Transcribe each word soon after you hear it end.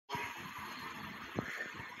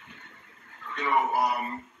you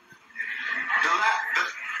know,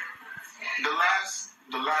 the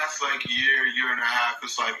last like year and a half,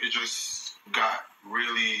 it's like it just got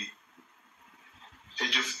really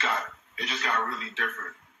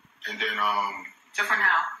different. And then different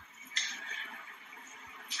how?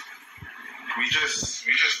 We just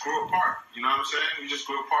grew apart. You know what I'm saying? We just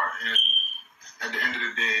grew apart, and at the end of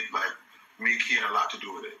the day, like, Meek had a lot to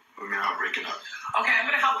do with it. I mean, I'm breaking up. Okay, I'm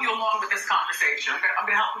going to help you along with this conversation. I'm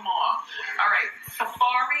going to help him along. All right,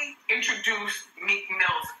 Safaree introduced Meek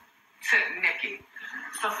Mills to Nicki.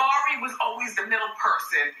 Safaree was always the middle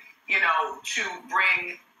person, you know, to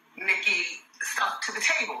bring Nicki stuff to the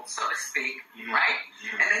table, so to speak, right?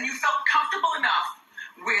 Mm-hmm. And then you felt comfortable enough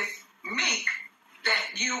with Meek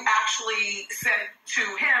that you actually said to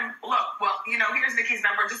him, look, well, you know, here's Nicki's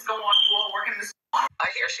number. Just go on. You all work in this. I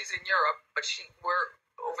hear she's in Europe, but we're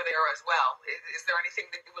over there as well. Is there anything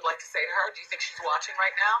that you would like to say to her? Do you think she's watching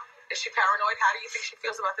right now? Is she paranoid? How do you think she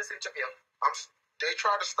feels about this interview? They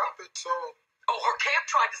tried to stop it, so... Oh, her camp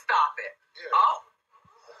tried to stop it? Yeah. Oh.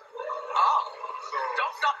 So...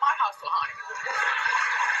 Don't stop my hustle, honey. Okay.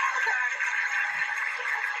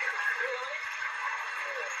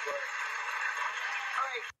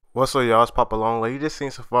 Really? What's up, y'all? It's Papa Longley. You just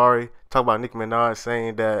seen Safaree talk about Nicki Minaj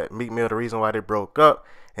saying that Meek Mill the reason why they broke up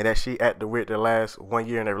and that she acted weird the last 1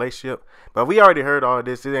 year in their relationship. But we already heard all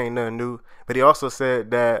this. It ain't nothing new. But he also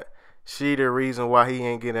said that she the reason why he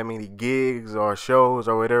ain't getting that many gigs or shows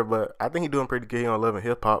or whatever. But I think he doing pretty good on Love and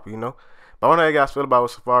Hip Hop, you know. But I want to know how you guys feel about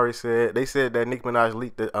what Safaree said. They said that Nicki Minaj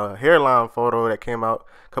leaked the hairline photo that came out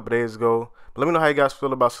a couple days ago. But let me know how you guys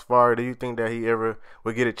feel about Safaree. Do you think that he ever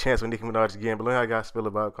would get a chance with Nicki Minaj again? But let me know how you guys feel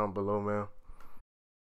about it. Comment below, man.